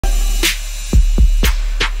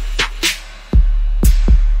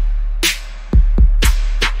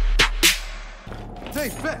Hey,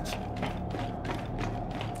 fetch!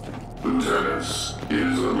 Lieutenants, it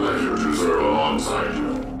is a pleasure to serve alongside you.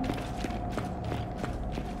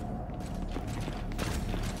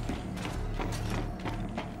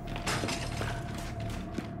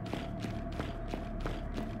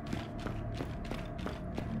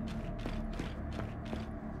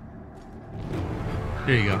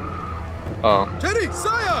 There you go. Oh. Teddy,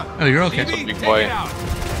 Saya! Oh, you're okay. Big boy.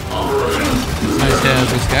 It's nice to have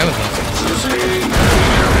this guy with us.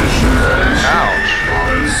 Ouch.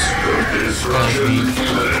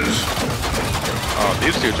 Oh,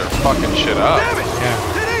 these dudes are fucking shit up. Damn it! Yeah.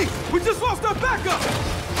 Teddy, we just lost our backup!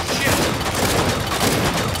 Shit!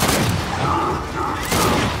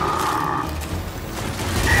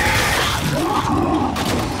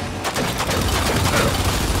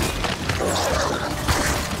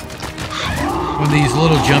 When these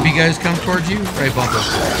little jumpy guys come towards you, right bumper.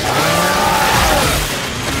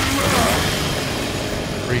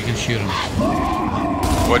 Or you can shoot them.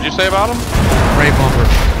 What'd you say about him? Right bumper.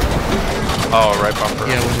 Oh, right bumper.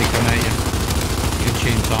 Yeah, when they come at you. You can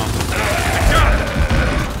chainsaw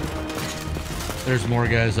them. There's more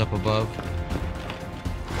guys up above.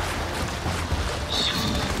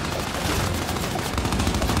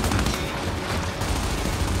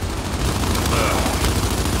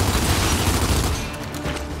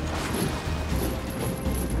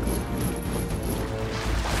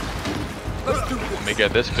 Let me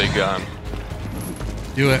get this big gun.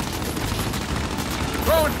 Do it.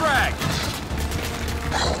 Throwing frag!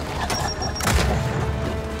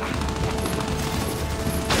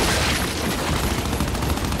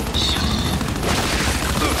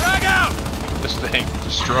 Frag out! This thing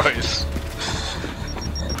destroys.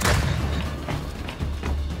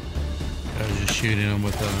 I was just shooting them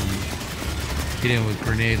with hitting them with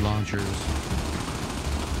grenade launchers.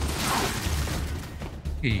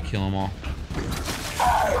 Yeah, you kill them all.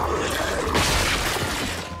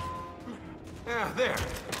 Yeah, there.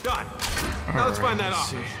 Done. Now let's find that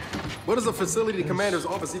office. What does a facility commander's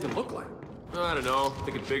office even look like? I don't know.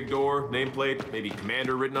 Think a big door, nameplate, maybe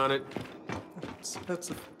commander written on it. That's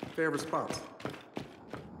a fair response.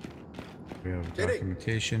 We have Teddy,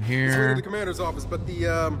 documentation It's way to here. the commander's office, but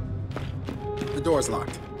the door's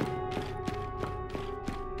locked.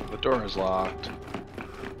 The door is locked.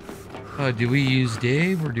 Do we use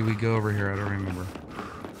Dave or do we go over here? I don't remember.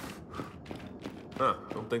 Huh,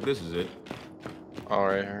 don't think this is it. All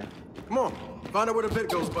right here. Come on, find out where the bit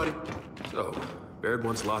goes, buddy. So, Baird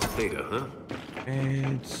once lost data, huh?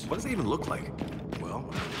 It's What does it even look like? Well,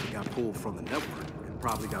 it got pulled from the network and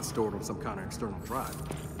probably got stored on some kind of external drive.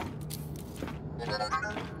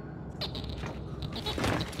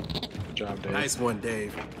 Good job, Dave. Nice one,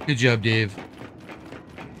 Dave. good job, Dave.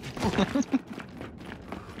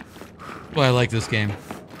 Well, I like this game.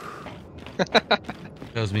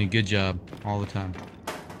 Tells me good job all the time.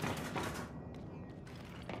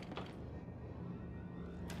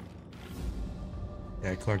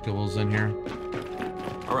 Yeah, collectibles in here.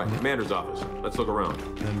 All right, commander's office. Let's look around.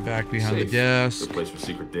 Then back behind Safe. the desk. Good place for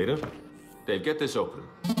secret data. Dave, get this open.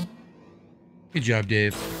 Good job,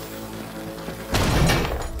 Dave.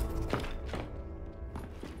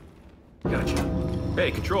 Gotcha. Hey,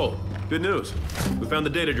 Control. Good news. We found the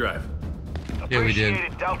data drive. Yeah, we did.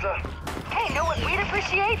 Appreciate it, Delta. Hey, know what we'd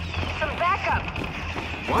appreciate? Some backup.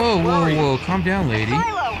 Whoa, whoa, whoa. Calm down, lady.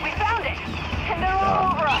 Silo, we found it. And they're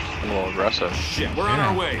all over us. A little aggressive. Shit, we're on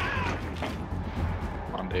our way.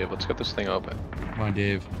 Come on, Dave. Let's get this thing open. Come on,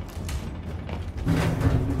 Dave.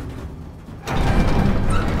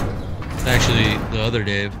 It's actually the other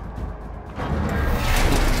Dave.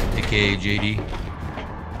 AKA JD.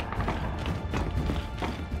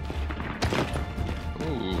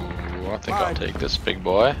 Ooh, I think I'll take this big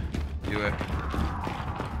boy. Do it.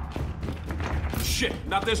 Shit,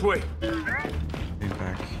 not this way. Be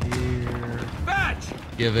back here. Badge!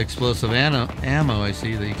 You have explosive ammo, I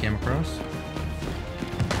see, that you came across.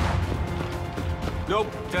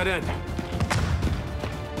 Nope, dead end.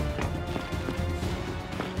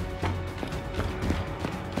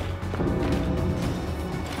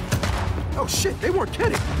 Oh shit, they weren't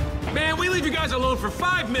kidding. Man, we leave you guys alone for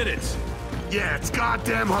 5 minutes. Yeah, it's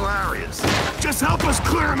goddamn hilarious. Just help us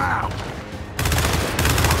clear him out.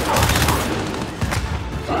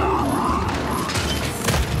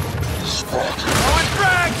 Throwing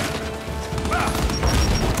frag!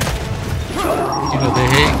 You know, they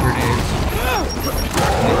hate grenades.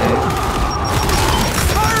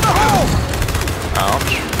 Fire in the hole!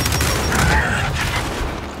 Ouch.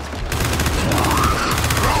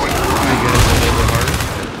 You guys a little bit harder.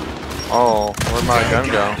 Oh, where'd my gun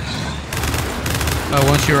go? Oh,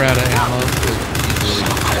 once you're out of ammo, easily.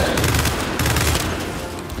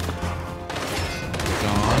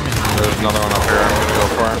 There's another one up here. I'm gonna go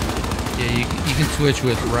for it. Yeah, you can switch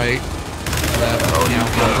with right, left, down,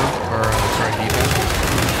 bumper, or sorry, D-pad.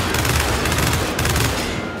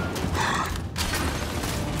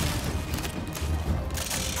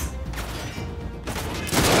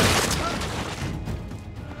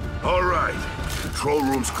 All right. Control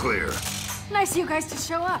room's clear. Nice of you guys to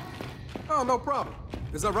show up. Oh, no problem.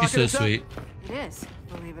 Is that He's rocket so attack? sweet. It is,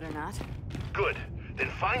 believe it or not. Good. Then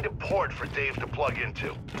find a port for Dave to plug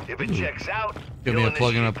into. If it checks out, Give me a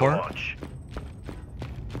plug in a port?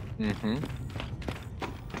 Mm-hmm.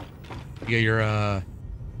 You got your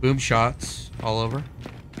boom shots all over.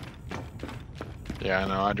 Yeah, I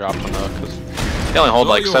know. I dropped them though, because they only hold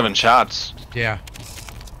like 7 shots, Yeah.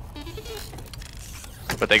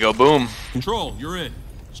 but they go boom. Control, you're in.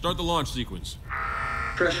 Start the launch sequence.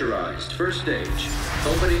 Pressurized. First stage.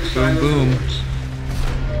 Opening Boom, silo boom. doors.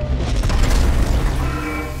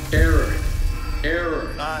 Error.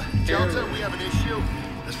 Error. Delta, we have an issue.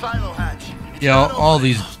 The silo hatch. It's Yeah, not all open.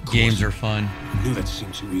 these games are fun. I knew that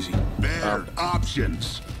seemed too easy. Bad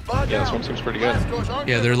options. Yeah, this one seems pretty good.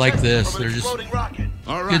 Yeah, they're like this. They're just All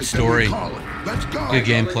right, good story. then we call it. Let's go. Good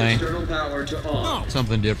gameplay. External power to on.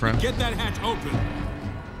 Something different. Get that hatch open.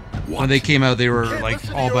 When they came out, they were like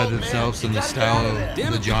all by themselves in the style of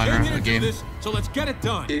Damn the it, genre we came of here the to do game. this, so let's get it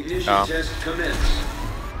done. Ignition Oh. test commence.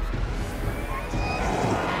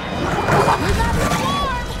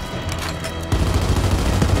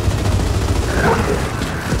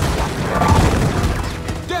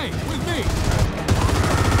 Dave, with me.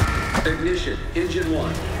 Ignition. Engine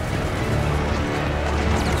 1.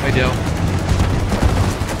 Hi, Dale.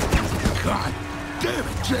 God damn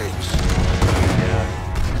it, James.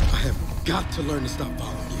 I have got to learn to stop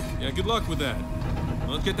following you. Yeah, good luck with that.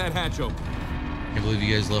 Let's get that hatch open. Can't believe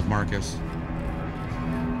you guys love Marcus.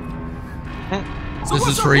 So This what's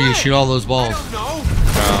is our for you. plan? Shoot all those balls. I don't know.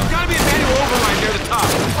 There's gotta be a manual override near the top.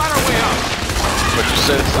 Find our way up. But you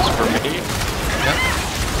said this is for me?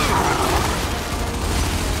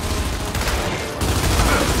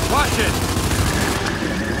 Watch it.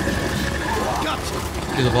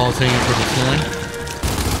 See the balls hanging from the ceiling?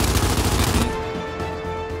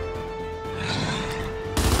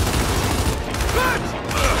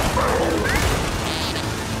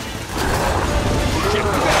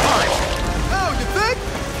 Oh, you think?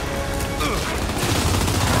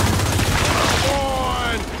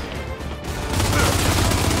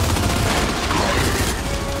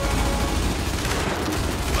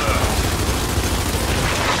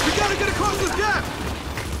 We gotta get across this gap!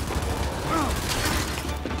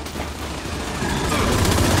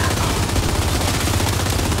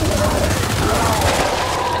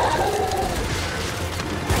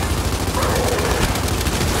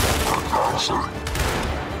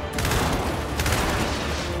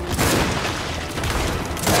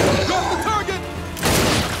 Got the target!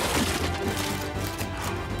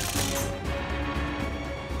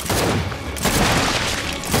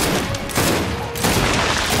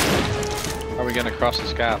 How are we getting across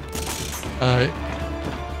this gap?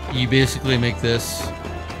 You basically make this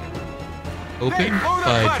open Hey, load up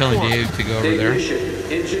by telling platform. Dave to go over there.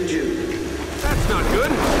 Ignition. Engine 2. That's not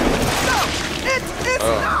good. No! It's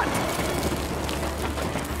not!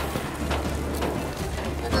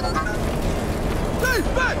 Dave,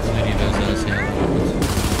 back! And then he does this. Yeah.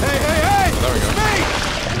 Hey, hey, hey! There we go.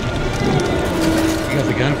 He got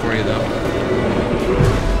the gun for you though.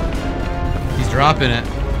 He's dropping it.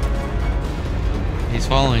 He's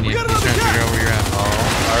following you. He's trying to figure out where you're at.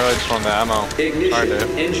 Oh, I really just want the ammo. Sorry, Ignition.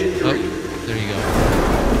 Dave. Engine 3. Oh, there you go.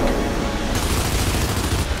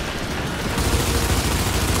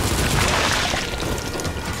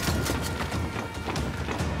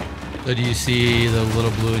 So do you see the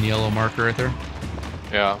little blue and yellow marker right there?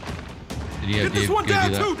 Yeah. Did you have Get this Dave go one do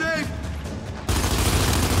down that? too, Dave!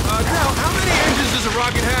 Now, how many engines does a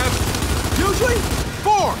rocket have? Usually,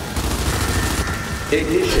 4!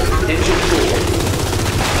 Ignition. Engine 4.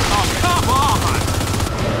 Oh, come on!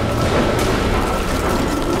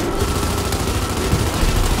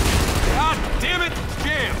 God damn it!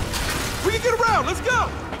 Jam! We can get around, let's go!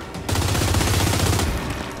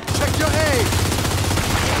 Check your aim!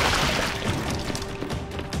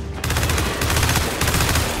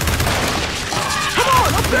 Come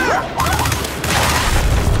on, up there!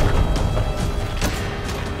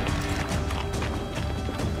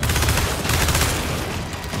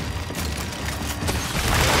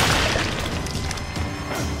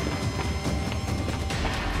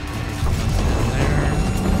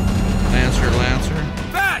 Lancer.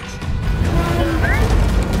 That!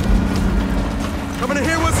 Coming in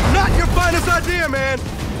here was not your finest idea!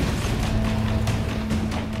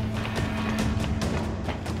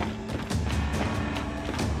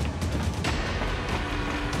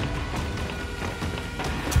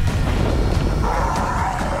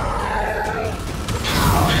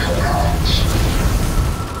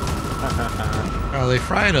 they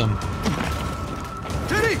fried him.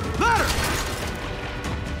 Teddy, ladder!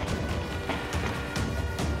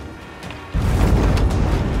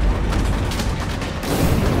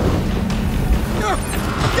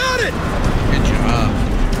 Got it! Good job.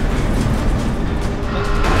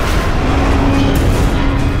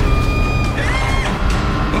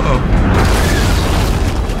 Uh-oh.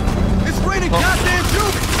 It's raining goddamn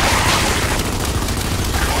tubing!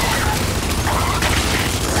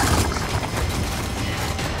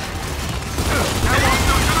 That one's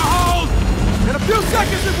not gonna hold! In a few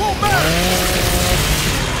seconds, it won't matter!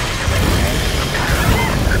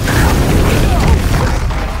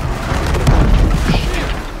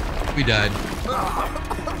 We died.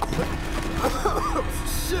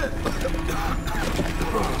 Shit!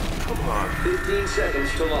 15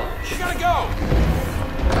 seconds to launch. You gotta go!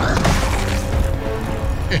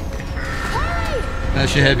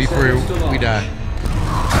 That's your head before we die.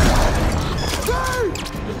 Dave!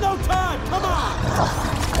 There's no time! Come on!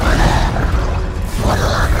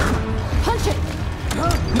 Punch it!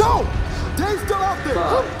 No! Dave's still out there!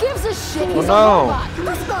 Who gives a shit? He's a no. robot.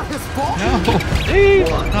 That's not his fault!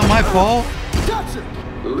 No, not my fault. Gotcha!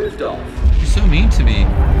 Lift off. You're so mean to me.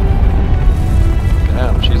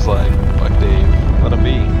 Damn, she's like, fuck Dave, let him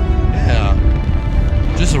be. Yeah.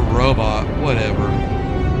 Just a robot. Whatever.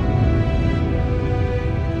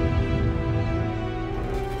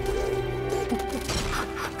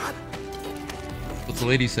 What's the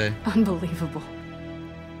lady say? Unbelievable.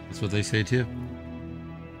 That's what they say too.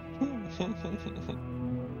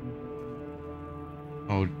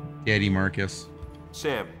 Oh, Daddy Marcus.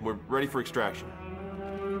 Sam, we're ready for extraction.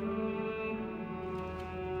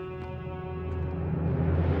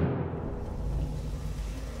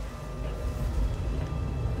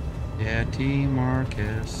 Daddy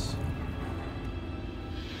Marcus.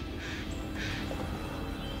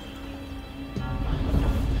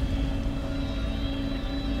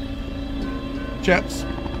 Chaps.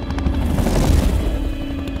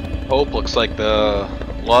 Hope looks like the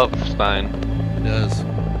love sign. It does.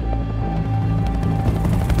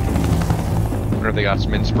 Wonder if they got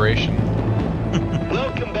some inspiration.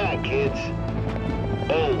 Welcome back, kids.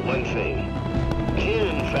 Oh, one thing.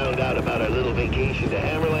 Kim found out about our little vacation to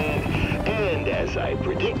Hammerland, and as I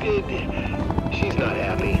predicted, she's not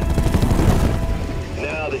happy.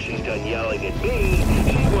 Now that she's done yelling at me,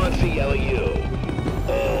 she wants to yell at you.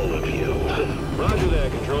 All of you. Roger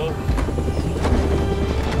that, Control.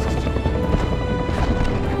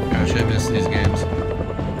 Gosh, I miss these games.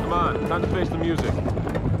 Come on, time to face the music.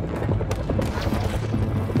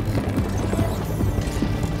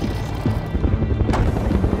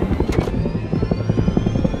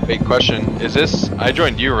 Big question, is this, I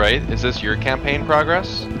joined you, right? Is this your campaign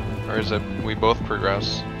progress? Or is it we both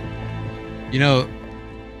progress? You know,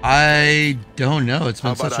 I don't know. It's been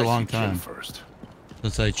How about such a I long see Kim time first?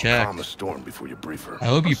 since I Calm the checked. storm before you brief her. I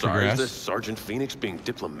hope you Sorry, is progress. this Sergeant Phoenix being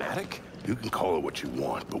diplomatic? You can call it what you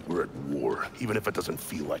want, but we're at war, even if it doesn't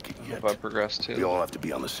feel like it yet. If I progress We too. all have to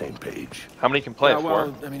be on the same page. How many can play Yeah, it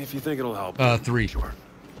well, for? I mean, if you think it'll help. 3. Sure.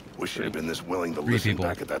 Wish you'd have been this willing to Three listen people.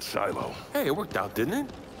 back at that silo. Hey, it worked out, didn't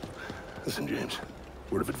it? Listen, James,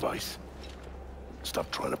 word of advice.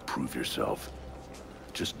 Stop trying to prove yourself.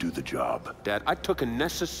 Just do the job. Dad, I took a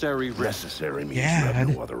necessary risk. Necessary means Yeah, you I have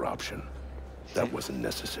did- no other option. That wasn't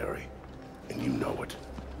necessary, and you know it.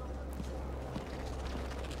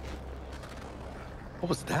 What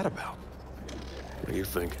was that about? What do you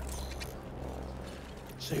think?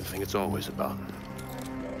 Same thing it's always about.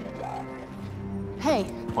 Hey,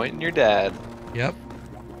 Pointing your dad. Yep.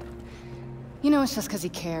 you know it's just because he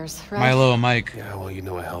cares, right? Milo and Mike. Yeah, well, you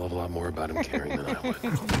know a hell of a lot more about him caring than I would.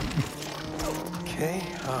 Okay,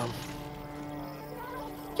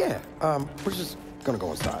 yeah, we're just gonna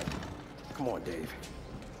go inside. Come on, Dave.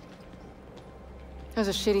 That was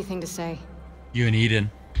a shitty thing to say. You and Eden.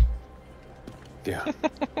 Yeah.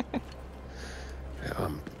 Yeah,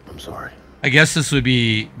 I'm sorry. I guess this would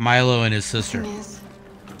be Milo and his sister. Thing is,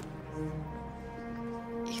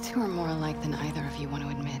 you two are more alike than either of you want to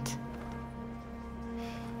admit.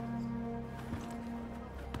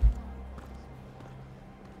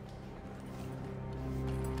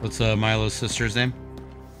 What's Milo's sister's name?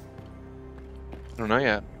 I don't know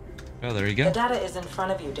yet. Oh, there you The go. data is in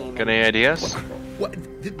front of you, Damon. Got any ideas? What?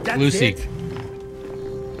 That's Lucy. it?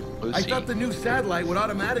 Lucy. I thought the new satellite would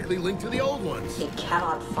automatically link to the old ones. It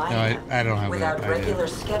cannot find No, them. I don't have Without that idea. regular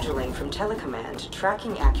scheduling from telecommand,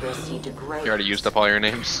 tracking accuracy degrades. You already used up all your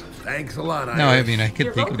names. Thanks a lot, Iris. No, I mean I could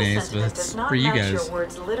Your think of vocal names, but sentiment it's does not for you match guys. your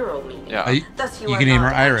words' literal meaning. Yeah. Thus You are can name her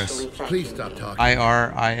not Iris. actually thanking Please stop me. talking.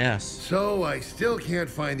 IRIS So I still can't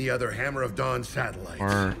find the other Hammer of Dawn satellite.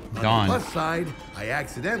 or On Dawn. the plus side, I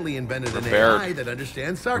accidentally invented an Prepared. AI that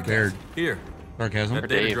understands Prepared. sarcasm. Here, Sarcasm. that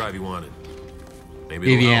data Dave. drive you wanted.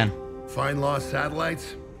 Maybe it'll AVN. help. Find lost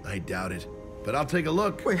satellites? I doubt it. But I'll take a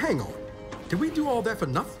look. Wait, hang on. Did we do all that for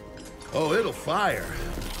nothing? Oh, it'll fire.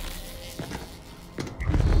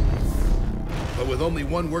 But with only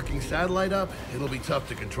one working satellite up, it'll be tough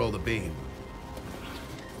to control the beam.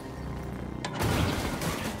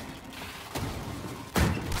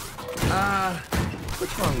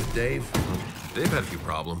 What's wrong with Dave? They've had a few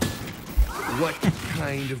problems. What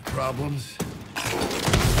kind of problems?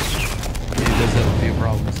 He does have a few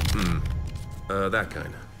problems. That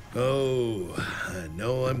kind. Oh, I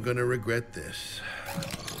know I'm gonna regret this.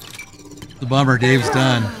 The bummer, Dave's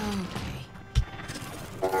done.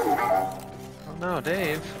 Oh no,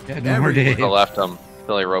 Dave. Yeah, no more Everyone. Dave. I left him.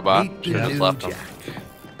 Silly robot. Meet the Should've just new left him. Jack.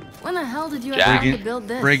 When the hell did you Jack. have time to build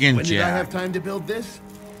this? Friggin' When did I have Jack. time to build this?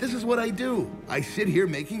 This is what I do. I sit here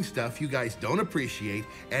making stuff you guys don't appreciate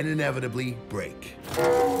and inevitably break.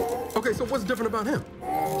 Okay, so what's different about him?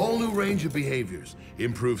 Whole new range of behaviors.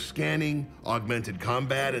 Improved scanning, augmented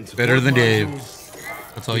combat, and support Better than Dave.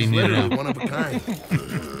 modules. That's all you He's need to literally know. one of a kind.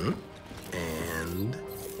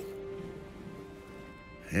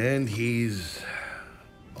 And he's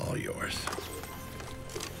all yours.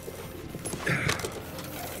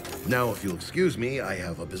 Now, if you'll excuse me, I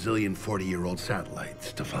have a bazillion 40-year-old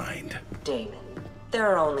satellites to find. Damon, there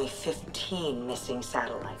are only 15 missing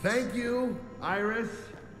satellites. Thank you, Iris.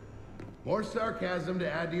 More sarcasm to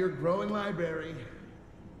add to your growing library.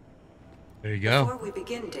 There you Before go. we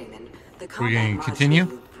begin, Damon, the We're combat gonna module continue?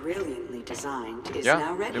 you brilliantly designed is Yeah,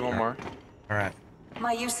 now ready. do one more. All right.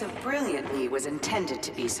 My use of brilliantly was intended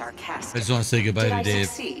to be I sarcastic. just want to say goodbye Did to I Dave.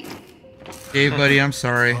 succeed? Dave, buddy, I'm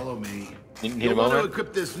sorry. Follow me. Need a You'll want to moment?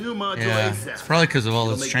 equip this new module Yeah, ASAP. it's probably because of all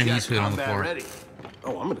It'll this make Chinese Jack food on the combat floor. ready.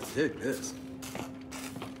 Oh, I'm gonna dig this.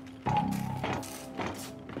 All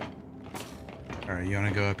right, you want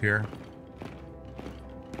to go up here?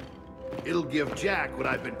 It'll give Jack what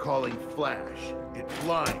I've been calling flash. It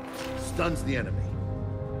blinds, stuns the enemy.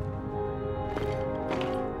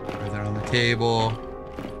 Right there on the table.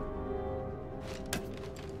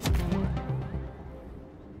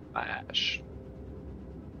 Flash.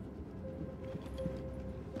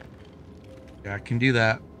 Jack can do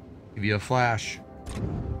that. Give you a flash.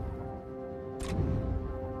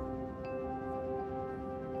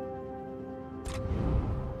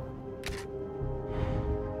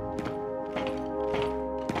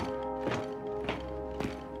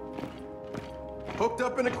 Hooked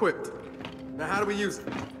up and equipped. Now how do we use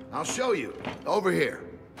it? I'll show you. Over here.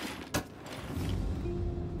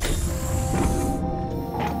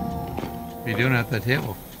 What are you doing at that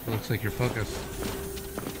table? It looks like you're focused.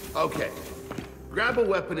 Okay. Grab a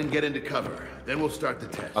weapon and get into cover. Then we'll start the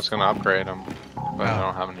test. I was gonna upgrade him, but I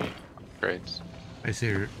don't have any upgrades. I see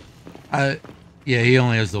her. Yeah, he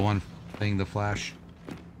only has the one thing, the flash.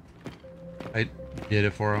 I did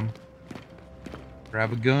it for him.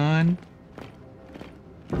 Grab a gun.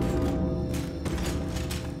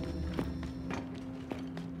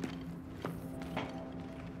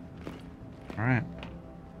 All right.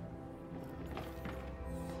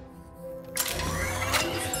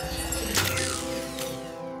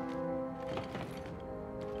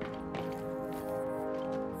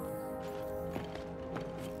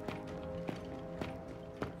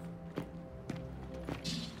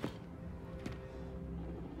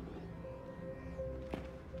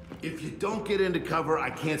 If you don't get into cover,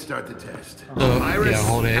 I can't start the test. So, Iris, yeah,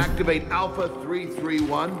 hold it. activate Alpha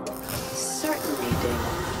 331. Certainly, Damon.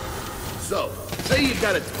 So, say you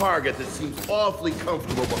got a target that seems awfully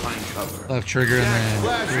comfortable behind cover. Left trigger and Jack's then.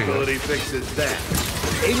 flash There you go. ability fixes that.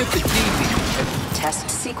 Aim at the DB. Test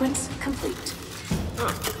sequence complete.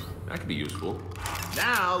 Huh. That could be useful.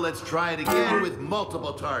 Now let's try it again with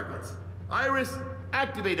multiple targets. Iris,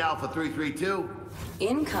 activate Alpha 332.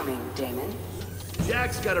 Incoming, Damon.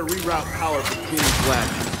 Jack's got to reroute power between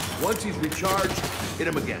flashes. Once he's recharged, hit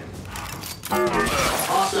him again.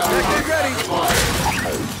 Get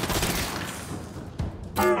ready!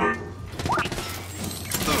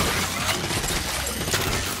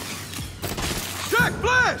 Jack,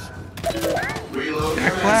 flash!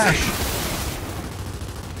 Jack flash.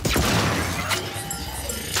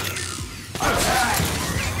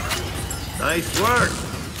 Nice work.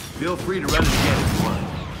 Feel free to run it again if you want.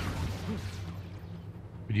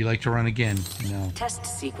 Would you like to run again? No. Test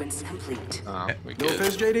sequence complete. We No good.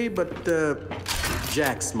 offense, JD, but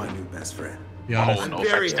Jack's my new best friend. Be honest. Oh, no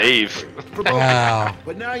offense, Dave. Wow.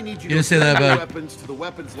 But now I need you You didn't to say that bring your about. weapons to the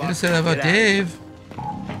weapons You locker. didn't say that and about get out of here. Dave.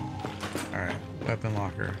 All right, weapon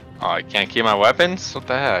locker. Oh, I can't keep my weapons? What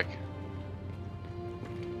the heck?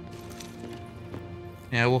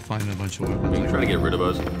 Yeah, we'll find a bunch of Are weapons. you trying to get rid of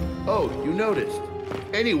us? Oh, you noticed.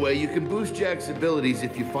 Anyway, you can boost Jack's abilities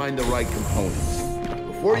if you find the right components.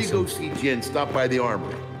 Before you go see Jen, stop by the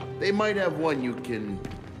armory. They might have one you can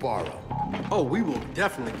borrow. Oh, we will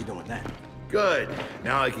definitely be doing that. Good.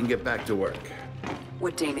 Now I can get back to work.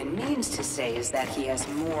 What Damon means to say is that he has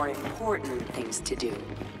more important things to do.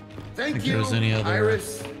 Thank Think you, there's any other-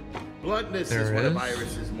 Iris. Bluntness is There one of is?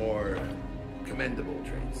 Iris's more commendable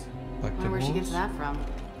traits. Wonder where she gets Collectibles? that from.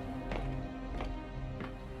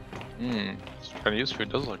 Chinese food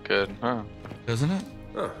does look good, huh? Doesn't it?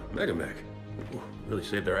 Oh, Mega Mac. Ooh, really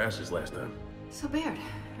saved our asses last time. So Baird,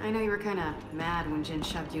 I know you were kind of mad when Jin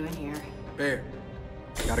shoved you in here. Bear,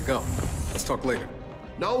 gotta go. Let's talk later.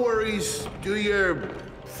 No worries. Do your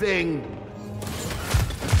thing.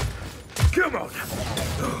 Come on.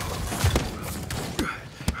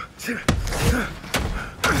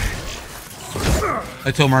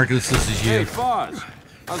 I told Marcus this is you. Hey, Foz.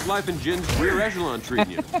 How's life in Jin's rear echelon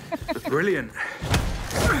treating you? Brilliant.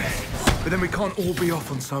 But then we can't all be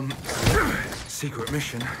off on some secret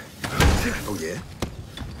mission. Oh, yeah?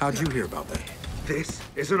 How'd you hear about that? This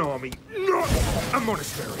is an army, not a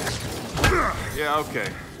monastery. Yeah, okay.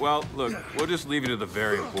 Well, look, we'll just leave you to the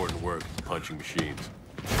very important work of punching machines.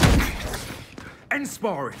 And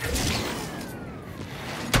sparring.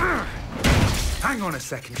 Hang on a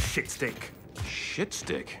second, shitstick. Shit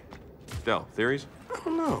stick. Del, theories? I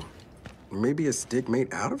don't know. Maybe a stick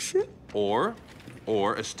made out of shit? Or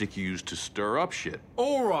a stick used to stir up shit.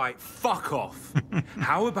 All right, fuck off.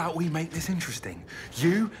 How about we make this interesting?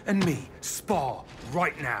 You and me spar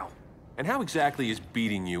right now. And how exactly is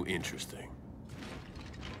beating you interesting?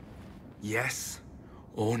 Yes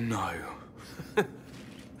or no?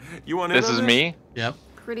 You want in This on is me? Yep.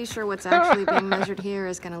 Pretty sure what's actually being measured here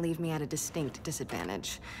is going to leave me at a distinct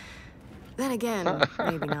disadvantage. Then again,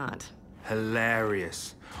 maybe not.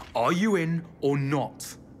 Hilarious. Are you in or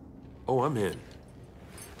not? Oh, I'm in.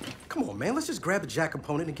 Come on, man. Let's just grab the Jack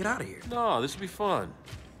component and get out of here. No, this will be fun.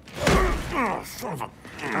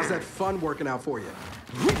 How's that fun working out for you?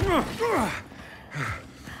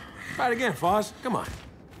 Try it again, Foz. Come on.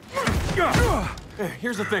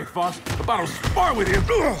 Here's the thing, Foz. The bottle'll spar with you,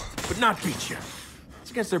 but not beat you.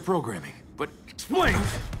 It's against their programming, but explains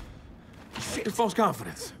your false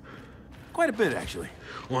confidence. Quite a bit, actually.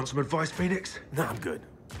 Want some advice, Phoenix? No, I'm good.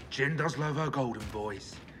 Jin does love her golden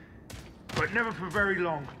boys. But never for very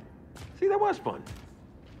long. See, that was fun.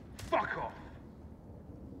 Fuck off.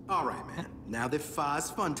 All right, man. Now that Five's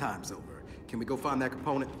fun time's over, can we go find that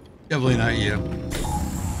component? Definitely not you.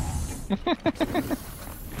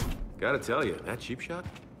 Gotta tell you, that cheap shot?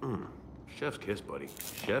 Chef's kiss, buddy.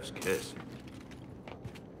 Chef's kiss.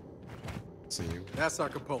 See. That's our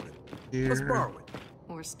component. Here. Let's borrow it.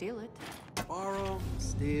 Or steal it. Borrow,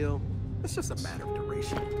 steal. It's just a matter of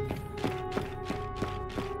duration.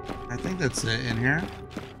 I think that's it in here.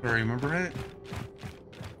 Do I remember it?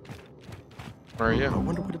 Where are I you?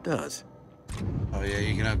 wonder what it does. Oh yeah,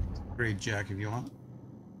 you can upgrade Jack if you want.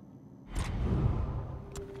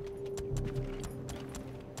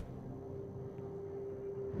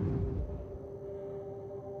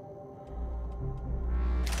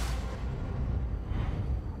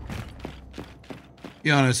 Be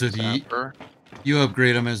honest with you, Sapper. you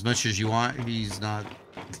upgrade him as much as you want. He's not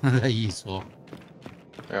that useful.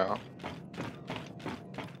 Yeah.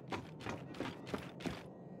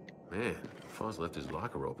 Man, Foz left his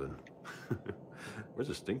locker open. Where's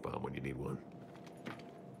a stink bomb when you need one?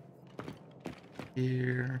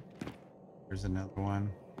 Here. There's another one.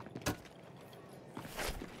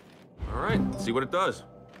 All right, let's see what it does.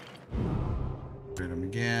 Upgrade him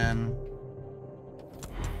again.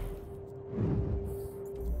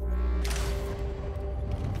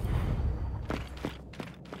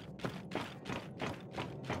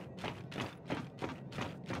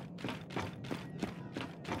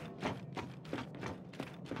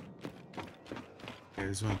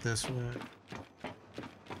 Guys went this way.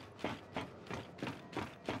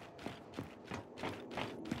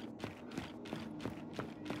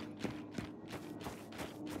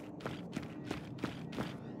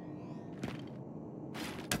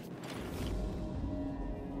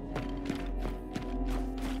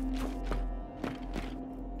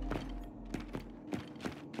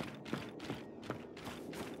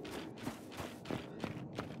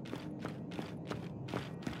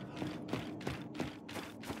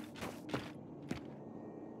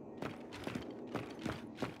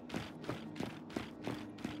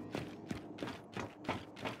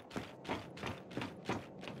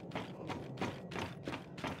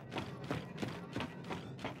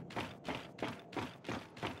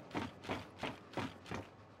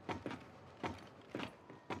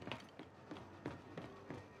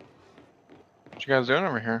 What you guys doing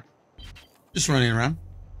over here? Just running around.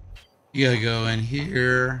 You gotta go in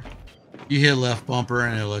here. You hit left bumper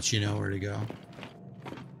and it'll let you know where to go.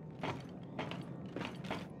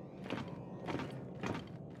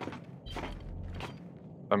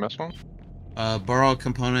 I missed one? Borrow a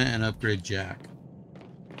component and upgrade jack.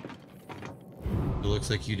 It looks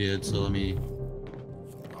like you did, so let me...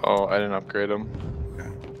 Oh, I didn't upgrade them. Okay.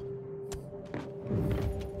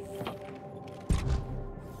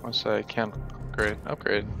 I say I can't upgrade.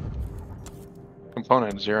 Upgrade.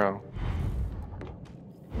 Component 0.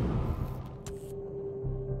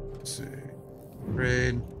 Let's see.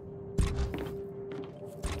 Upgrade.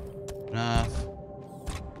 Enough.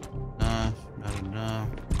 Enough. Not enough.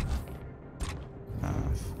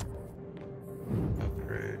 Enough.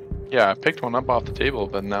 Upgrade. Yeah, I picked one up off the table,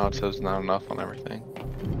 but now it says not enough on everything.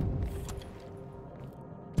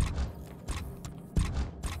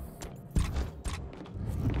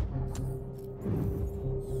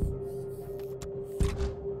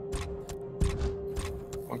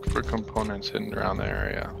 Look for components hidden around the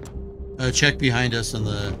area. Check behind us in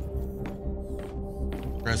the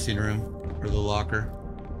dressing room or the locker.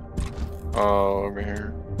 Oh, over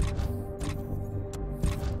here.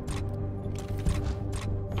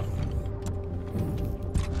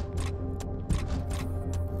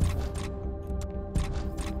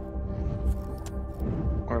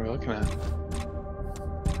 What are we looking at?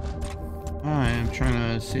 I am trying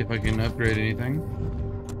to see if I can upgrade anything.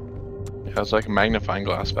 Yeah, it's like a magnifying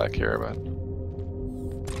glass back here, but...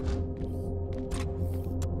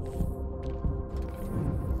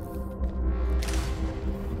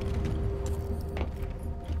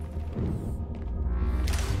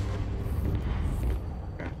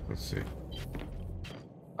 Okay, let's see.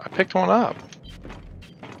 I picked one up.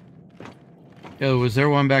 Yo, was there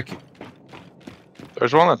one back?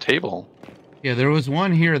 There's one on the table. Yeah, there was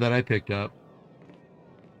one here that I picked up.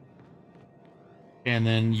 And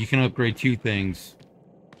then you can upgrade 2 things.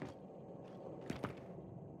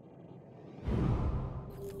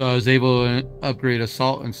 So I was able to upgrade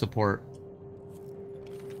assault and support.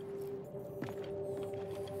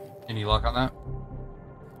 Any luck on that?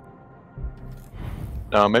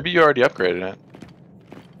 No, maybe you already upgraded it.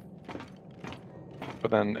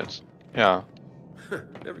 But then it's... yeah.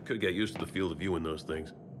 Never could get used to the field of view in those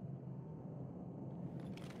things.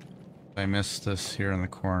 I missed this here in the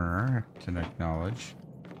corner. Can acknowledge.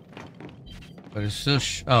 But it's still...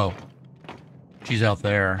 oh. She's out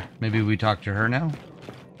there. Maybe we talk to her now?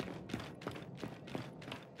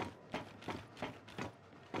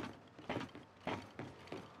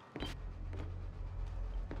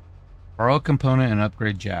 Borrow component and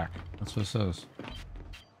upgrade jack. That's what it says.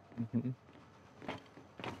 Mm-hmm.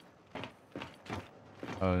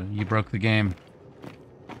 You broke the game.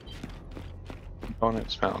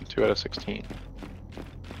 Components found. 2 out of 16.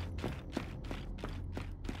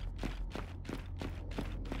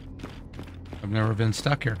 I've never been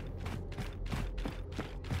stuck here.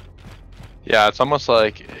 Yeah, it's almost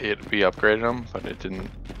like we upgraded them, but it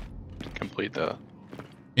didn't complete the...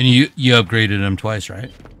 And you upgraded them twice,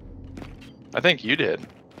 right? I think you did.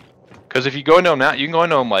 Because if you go into them now, you can go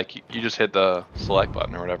into them like you just hit the select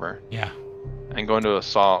button or whatever. Yeah. And go into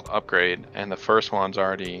assault upgrade, and the first one's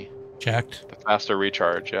already checked. The faster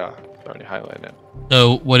recharge, yeah, it's already highlighted.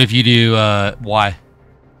 So what if you do Y?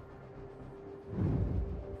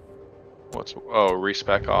 What's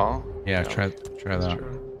respec all? Yeah, try that.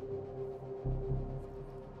 True.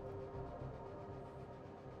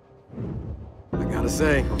 I gotta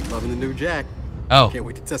say, I'm loving the new jack. Oh, Can't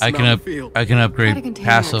wait to test I them can out in the field. I can upgrade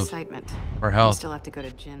passive for You health. still have to go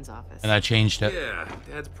to Jin's office. And I changed it. Yeah,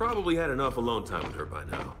 Dad's probably had enough alone time with her by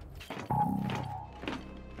now.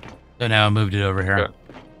 So now I moved it over here. Good.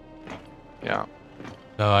 Yeah.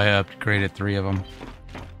 So I upgraded 3 of them.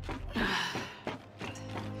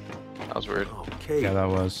 That was weird. Okay. Yeah, that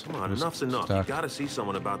was. Come on, enough's enough. stuck. You gotta see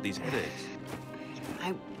someone about these headaches.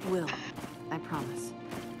 I will. I promise.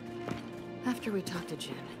 After we talk to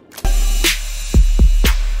Jin.